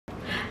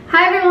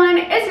Hi everyone,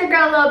 it's your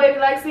girl Lil Baby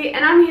Lexi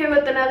and I'm here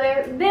with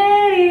another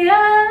video.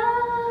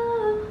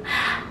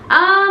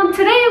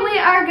 Today we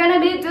are gonna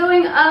be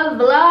doing a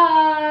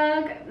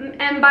vlog,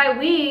 and by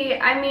we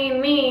I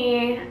mean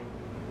me,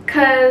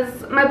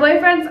 cause my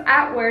boyfriend's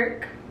at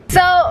work.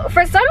 So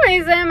for some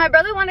reason my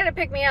brother wanted to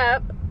pick me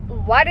up.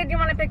 Why did you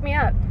want to pick me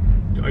up?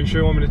 Are you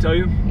sure you want me to tell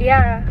you?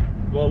 Yeah.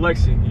 Well,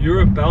 Lexi,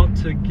 you're about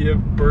to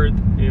give birth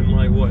in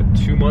like what,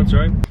 2 months,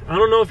 right? I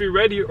don't know if you're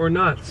ready or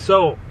not,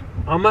 so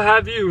I'm gonna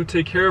have you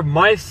take care of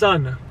my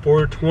son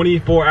for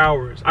 24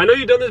 hours. I know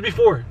you've done this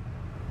before,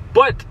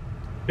 but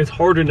it's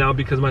harder now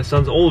because my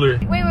son's older.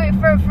 Wait,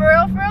 for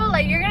real?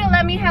 Like you're gonna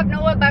let me have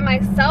Noah by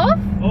myself?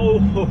 Oh,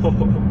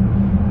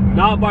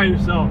 not by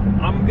yourself.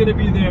 I'm gonna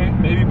be there,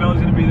 maybe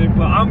Bella's gonna be there,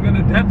 but I'm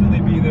gonna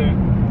definitely be there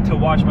to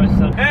watch my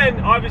son.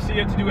 And obviously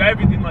you have to do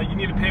everything, like you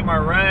need to pay my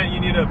rent, you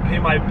need to pay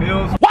my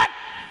bills. What?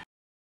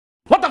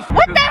 What the f?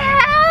 What the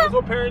hell? That's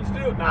what parents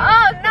do.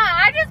 Nah. Oh no,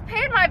 I just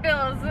paid my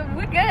bills.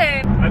 We're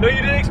good. I know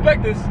you didn't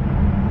expect this,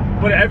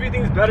 but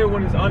everything's better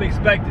when it's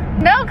unexpected.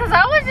 No, because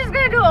I was just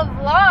gonna do a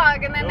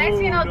vlog, and then next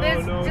thing you know,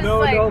 this just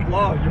like... No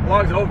vlog. Your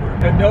vlog's over.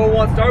 If Noah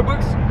wants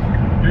Starbucks,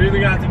 you're either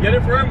gonna have to get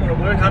it for him or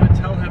learn how to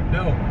tell him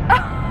no.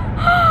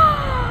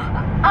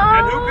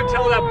 And who could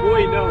tell that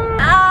boy no?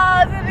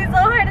 Oh, it's gonna be so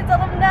hard to tell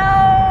him no.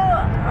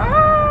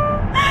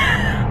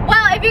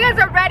 Well, if you guys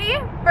are ready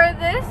for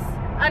this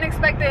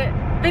unexpected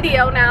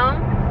video now,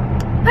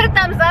 put a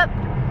thumbs up,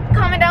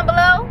 comment down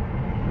below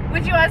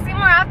what you want to see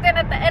more often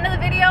at the end of the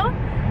video,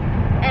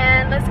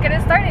 and let's get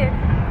it started.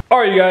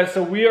 Alright you guys,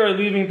 so we are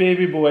leaving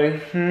baby boy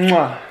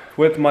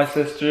with my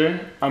sister.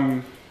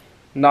 I'm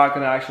not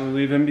gonna actually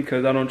leave him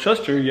because I don't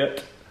trust her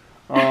yet.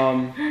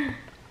 I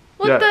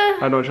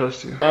don't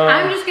trust you.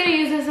 I'm just gonna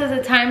use this as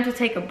a time to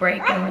take a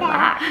break and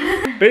relax.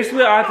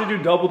 Basically, I have to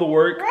do double the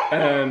work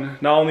and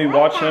not only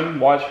watch him,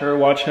 watch her,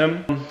 watch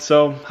him.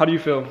 So, how do you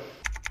feel?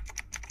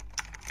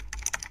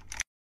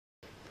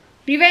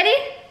 You ready?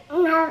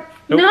 No.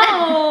 Nope.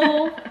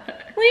 No.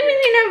 What do you mean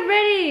you're not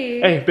ready?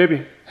 Hey,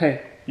 baby.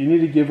 Hey, you need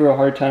to give her a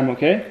hard time,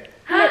 okay?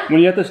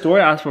 When you're at the store,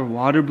 ask for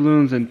water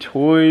balloons and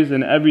toys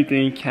and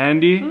everything,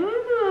 candy. Ooh.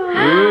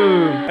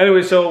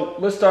 Anyway, so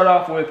let's start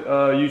off with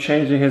you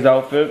changing his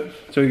outfit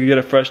so he can get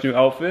a fresh new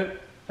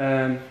outfit,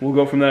 and we'll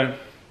go from there.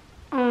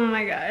 Oh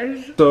my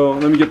gosh. So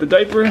let me get the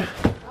diaper.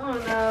 Oh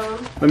no.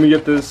 Let me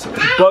get this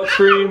butt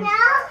cream.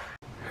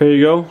 Here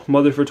you go,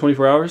 mother for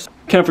 24 hours.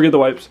 Can't forget the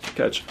wipes.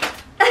 Catch.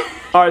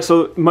 Alright,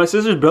 so my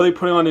sister's barely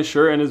putting on his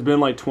shirt and it's been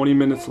like 20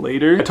 minutes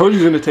later. I told you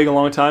it's gonna take a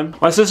long time.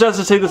 My sister has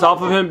to take this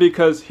off of him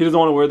because he doesn't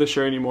want to wear the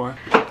shirt anymore.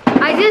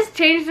 I just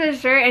changed his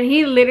shirt and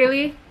he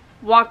literally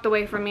walked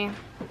away from me.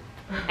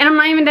 And I'm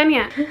not even done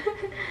yet.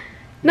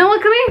 Noah,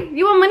 come here.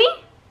 You want money?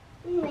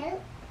 No.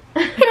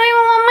 You don't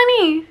even want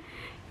money.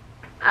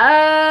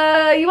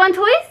 You want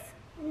toys?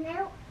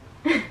 No.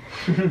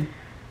 You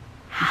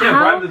can't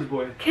bribe this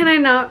boy. Can I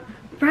not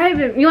bribe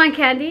him? You want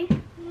candy?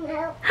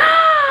 No.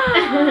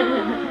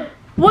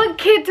 What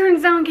kid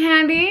turns down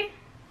candy?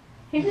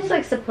 He just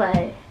likes to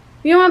play.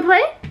 You want to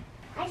play?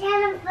 I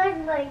can't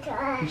afford my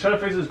car. He's trying to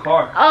fix his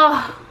car.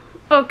 Oh,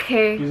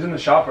 okay. He's in the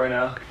shop right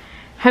now.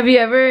 Have you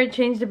ever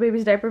changed a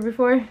baby's diaper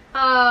before?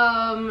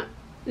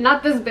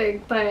 Not this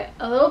big, but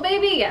a little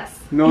baby, yes.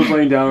 Noah's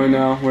laying down right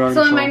now. We're on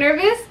So am control. I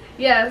nervous?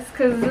 Yes,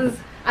 because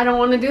I don't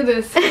want to do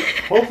this.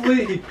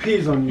 Hopefully he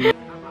pees on you.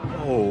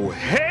 Oh,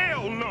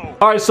 hell no!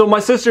 Alright, so my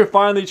sister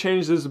finally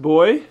changed this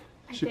boy.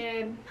 I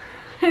did.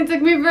 It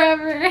took me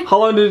forever. How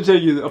long did it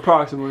take you,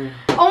 approximately?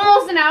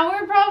 Almost an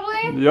hour,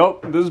 probably.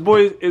 Yup, this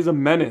boy is a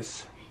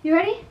menace. You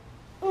ready?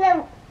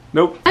 No.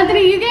 Nope.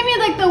 Anthony, you gave me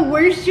like the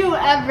worst shoe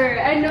ever.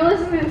 I know this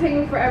is gonna take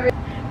me forever.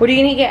 What are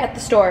you gonna get at the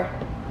store?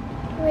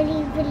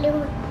 Woody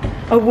balloon.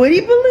 A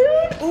Woody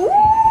balloon? Ooh!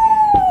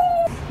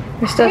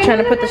 We're still trying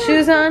to put the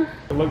shoes on.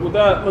 Good luck with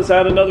that. Let's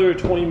add another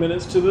 20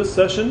 minutes to this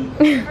session.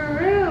 For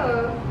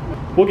real.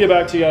 We'll get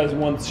back to you guys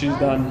once she's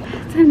done.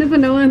 Time to put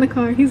Noah in the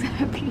car. He's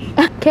happy.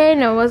 Okay,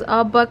 Noah's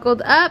all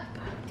buckled up.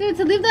 Dude,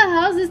 to leave the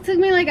house, this took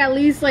me like at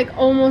least like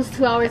almost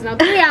 2 hours now.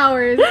 3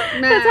 hours.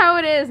 That's how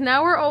it is.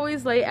 Now we're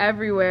always late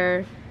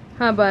everywhere.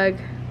 Huh, Bug?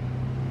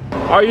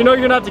 Alright, you know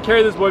you're gonna have to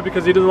carry this boy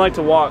because he doesn't like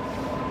to walk.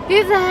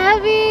 He's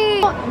heavy.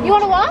 You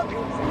want to walk?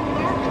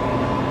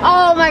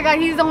 Oh my god,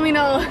 he's only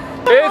no.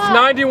 It's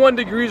 91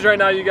 degrees right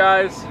now, you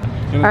guys.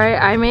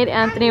 Alright, I made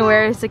Anthony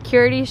wear a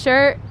security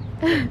shirt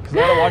Cause I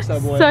gotta watch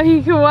that boy. so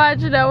he can watch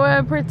Noah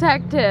and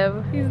protect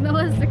him. He's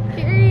Noah's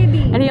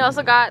security. And he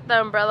also got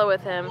the umbrella with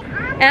him.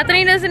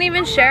 Anthony doesn't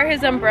even share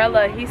his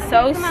umbrella. He's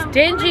so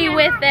stingy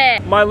with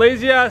it. My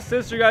lazy ass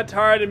sister got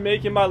tired of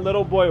making my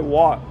little boy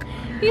walk.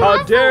 He How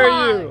wants to dare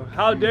walk. you?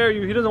 How dare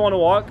you? He doesn't want to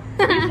walk.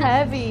 He's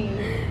heavy.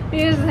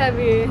 He is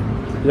heavy.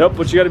 Yep,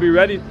 but you gotta be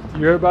ready.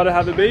 You're about to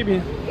have a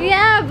baby.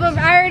 Yeah, but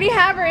I already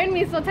have her in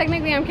me, so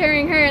technically I'm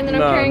carrying her and then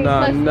I'm carrying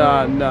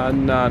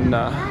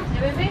Nah.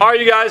 Alright,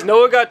 you guys,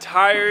 Noah got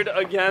tired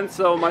again,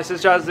 so my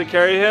sister has to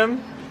carry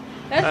him.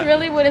 That's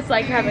really what it's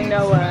like having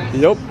Noah.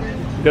 Yep,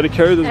 you gotta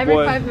carry this Every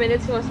boy. 5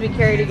 minutes he wants to be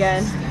carried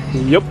again.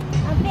 Yep.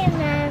 Okay,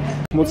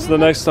 Mom. What's the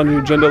next on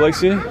your agenda,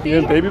 Lexi? You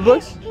have baby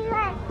books?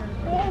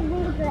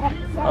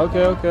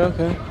 Okay, okay,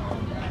 okay.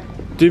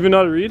 Do you even know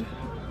how to read?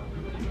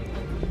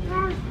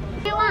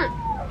 What do you want?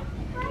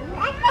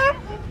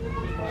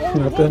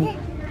 Nothing.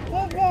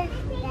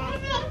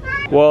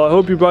 Well, I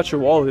hope you brought your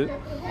wallet.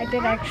 I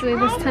did actually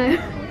this time.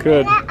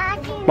 Good.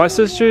 My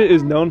sister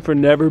is known for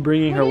never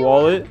bringing her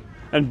wallet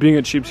and being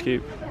a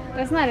cheapskate.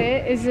 That's not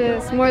it. It's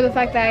just more the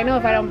fact that I know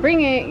if I don't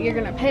bring it, you're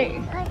gonna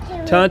pay.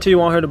 Tell Auntie you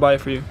want her to buy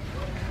it for you.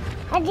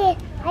 I did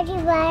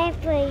buy it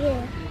for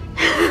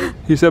you.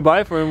 He said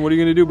buy it for him. What are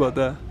you gonna do about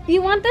that?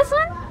 You want this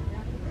one?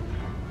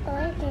 I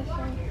like this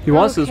one. He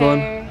wants this one.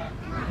 Okay.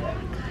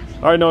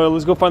 All right, Noah,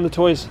 let's go find the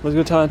toys. Let's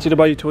go tell Auntie to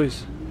buy you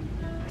toys.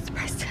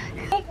 Price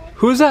tag.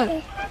 Who's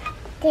that?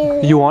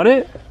 You want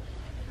it?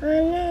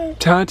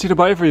 Tell Auntie to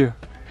buy it for you.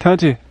 Tell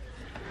Auntie.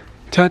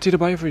 Tell Auntie to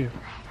buy it for you.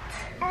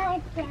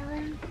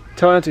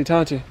 Tell Auntie, tell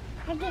Auntie.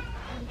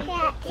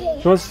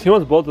 He wants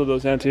both of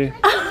those, Auntie.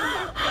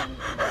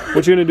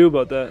 What you gonna do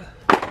about that?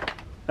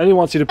 And he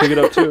wants you to pick it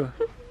up too.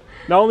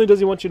 Not only does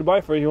he want you to buy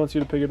it for you, he wants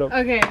you to pick it up.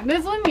 Okay,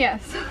 this one,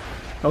 yes.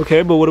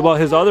 Okay, but what about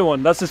his other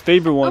one? That's his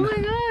favorite Oh one. my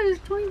gosh,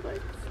 20 bucks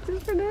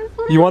just for this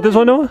one. You want this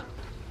one, Noah?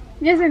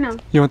 Yes or no?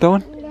 You want that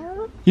one?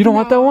 No. You don't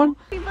want that one?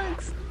 20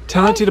 bucks.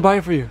 Tell Auntie to buy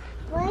it for you.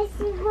 Why is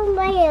this one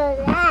by your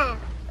lap?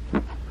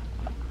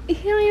 You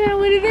don't even know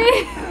what it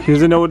is. He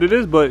doesn't know what it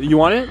is, but you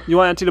want it? You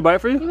want Auntie to buy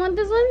it for you? You want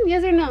this one?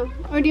 Yes or no?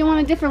 Or do you want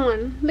a different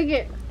one? Look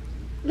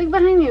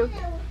behind you.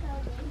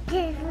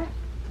 This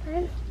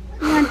one.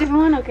 You want a different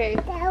one? Okay.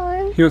 That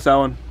one. He wants that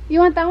one. You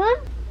want that one?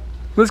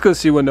 Let's go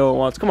see what Noah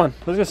wants. Come on,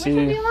 let's go Which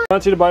one do see. you want?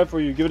 Auntie to buy it for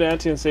you. Give it to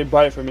Auntie and say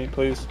buy it for me,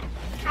 please.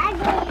 I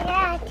did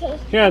that.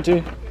 Here,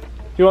 Auntie.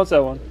 He wants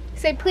that one.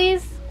 Say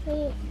please.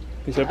 Please.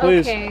 He said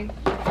please. Okay.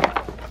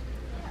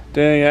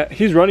 Dang,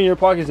 he's running your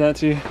pockets,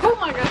 Auntie. Oh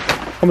my god.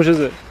 How much is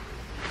it?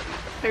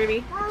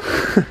 30.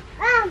 I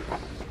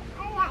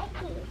like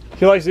it.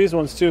 He likes these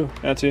ones too,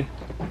 Auntie.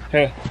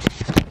 Hey,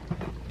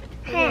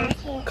 Here.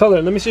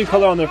 color. Let me see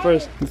color on there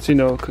first. Let's see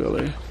no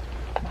color.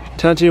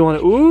 Tell Auntie you want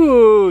it.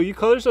 Ooh, you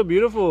color so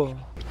beautiful.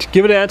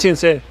 Give it to Auntie and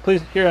say,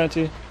 please, here,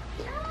 Auntie.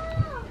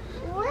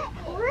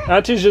 What?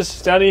 Auntie's just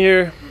standing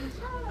here.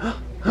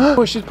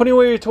 Oh, she's putting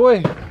away your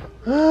toy.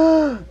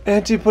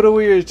 Auntie, put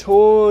away your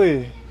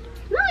toy.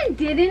 No, I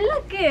didn't.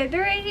 Look it.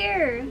 They're right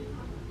here.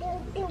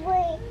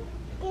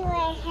 Do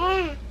I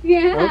have?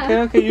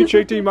 Yeah. Okay, you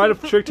tricked him. You might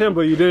have tricked him,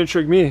 but you didn't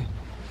trick me.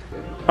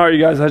 Alright, you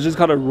guys, I just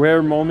got a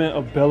rare moment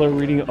of Bella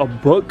reading a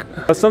book.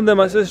 That's something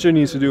my sister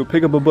needs to do.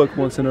 Pick up a book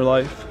once in her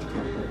life.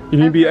 You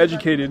need to be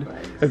educated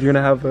if you're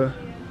gonna have a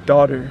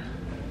daughter.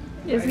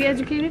 Is he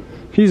educated?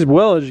 He's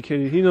well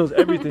educated. He knows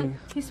everything.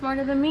 He's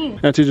smarter than me.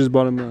 Auntie just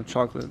bought him a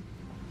chocolate.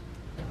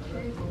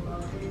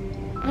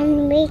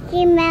 I'm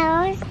Mickey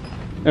Mouse.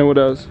 And what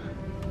else?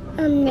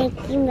 I'm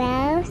Mickey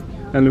Mouse.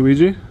 And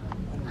Luigi?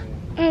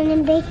 And a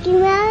Mickey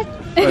Mouse.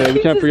 Oh yeah, we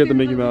can't forget the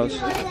Mickey Mouse.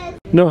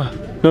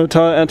 No,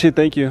 tell Auntie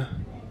thank you.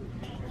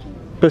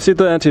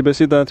 Besito, Auntie.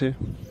 Besito, Auntie.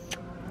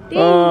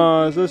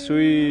 Oh, so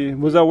sweet.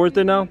 Was that worth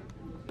it now?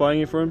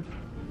 Buying it for him?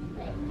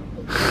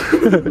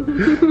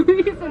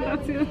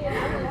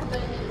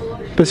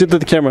 Besito to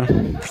the camera.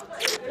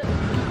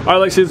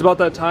 Alright, Lexi, it's about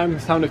that time.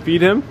 It's time to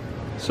feed him.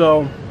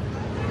 So,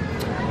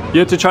 you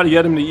have to try to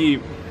get him to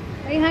eat.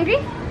 Are you hungry?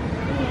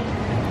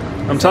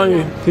 I'm telling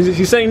you,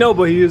 he's saying no,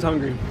 but he is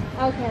hungry.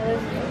 Okay,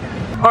 let's go.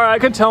 Alright, I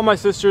can tell my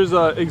sister's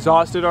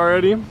exhausted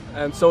already,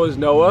 and so is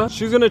Noah.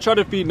 She's gonna try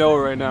to feed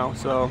Noah right now,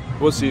 so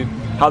we'll see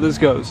how this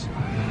goes.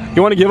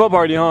 You wanna give up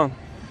already, huh?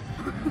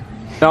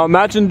 Now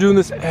imagine doing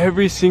this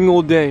every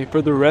single day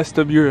for the rest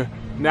of your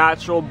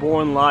natural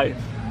born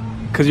life.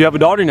 Because you have a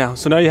daughter now,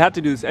 so now you have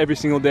to do this every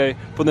single day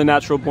for the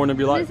natural born of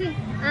your life. Listen,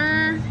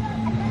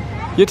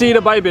 You have to eat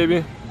a bite,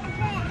 baby.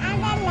 I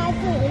don't like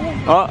to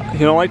eat. Oh, you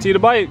don't like to eat a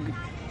bite.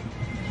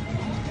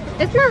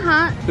 it's not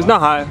hot. It's not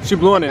hot. She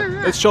blew on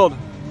it. It's chilled.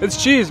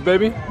 It's cheese,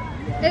 baby.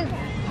 I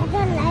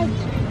don't like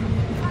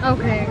it.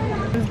 Okay,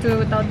 let's do it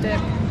without dip.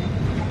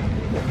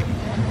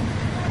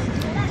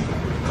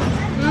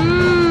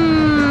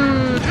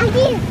 Mmm.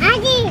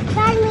 Auntie,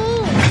 for me.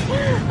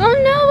 Oh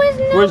no, it's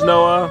Noah. Where's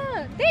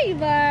Noah? There you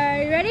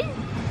are. You ready?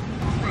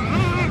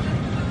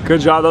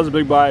 Good job. That was a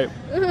big bite.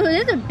 Ooh,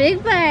 that's a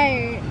big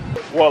bite.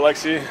 What,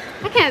 Lexi?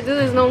 I can't do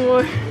this no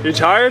more. You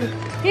tired?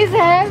 He's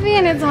heavy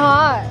and it's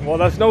hot. Well,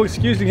 that's no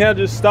excuse. You can't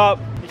just stop.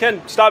 You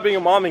can't stop being a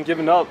mom and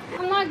giving up.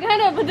 I'm not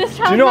gonna, but this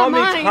child's Do you know not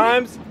how many mine.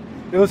 times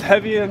it was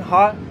heavy and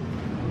hot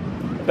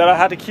that I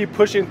had to keep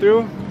pushing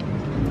through?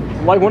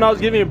 Like when I was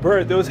giving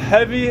birth, it was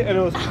heavy and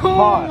it was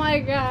hot. Oh my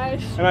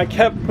gosh. And I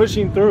kept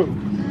pushing through.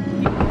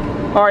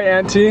 All right,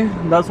 Auntie,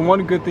 that's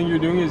one good thing you're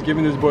doing is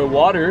giving this boy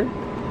water.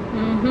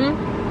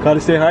 Gotta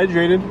stay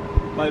hydrated,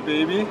 my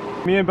baby.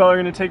 Me and Bella are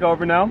gonna take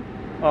over now.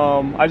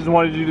 I just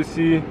wanted you to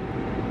see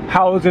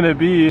how it's gonna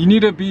be. You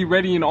need to be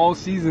ready in all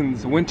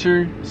seasons,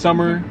 winter,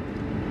 summer,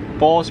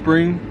 fall,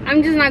 spring.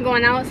 I'm just not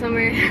going out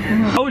somewhere.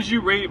 How would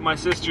you rate my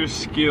sister's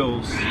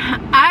skills?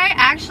 I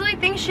actually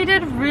think she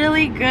did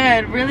really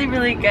good,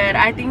 really good.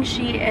 I think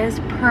she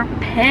is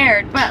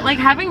prepared. But like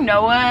having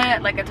Noah,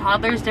 like a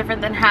toddler, is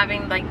different than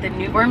having like the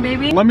newborn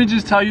baby. Let me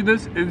just tell you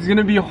this, it's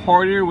gonna be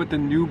harder with the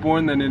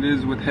newborn than it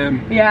is with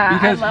him. Yeah,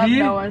 because I love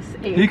Noah's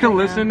age he can right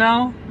listen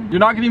now. You're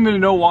not gonna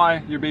even know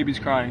why your baby's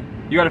crying.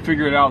 You gotta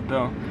figure it out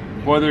though.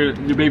 Whether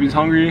your baby's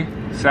hungry,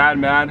 sad,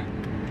 mad,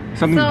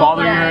 something's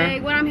bothering her.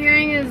 What I'm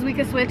hearing is we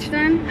could switch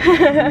then. No.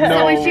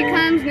 So when she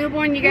comes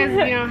newborn, you guys,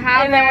 you know,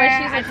 have And then her.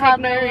 when she's a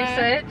toddler, we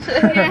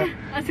switch. Yeah,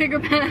 I'll take her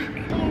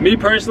back. Me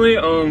personally,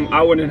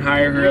 I wouldn't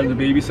hire her as a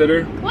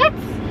babysitter. What?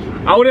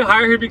 I wouldn't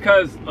hire her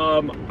because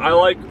I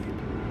like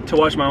to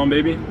watch my own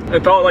baby.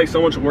 It felt like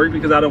so much work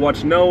because I had to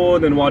watch Noah,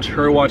 then watch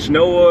her watch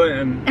Noah,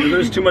 and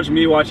there's too much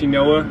me watching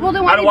Noah. Well,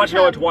 then I why had to did watch you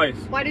Noah come? twice.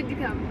 Why did you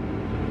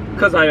come?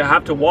 Because I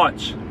have to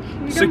watch. You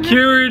don't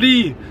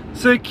Security!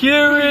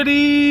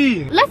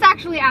 Security! Let's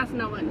actually ask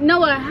Noah.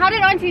 Noah, how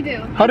did Auntie do?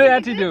 How did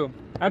Auntie do?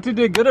 Auntie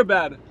did good or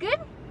bad? Good?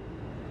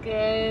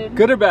 Good.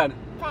 Good or bad?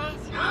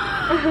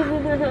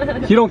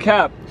 Fast. He don't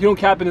cap. He don't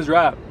cap in his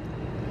rap.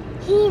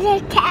 He's a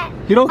cat.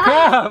 He don't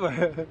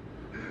cap.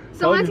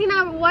 So Auntie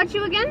not watch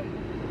you again?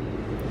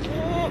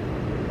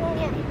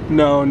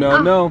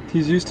 No.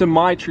 He's used to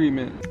my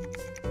treatment.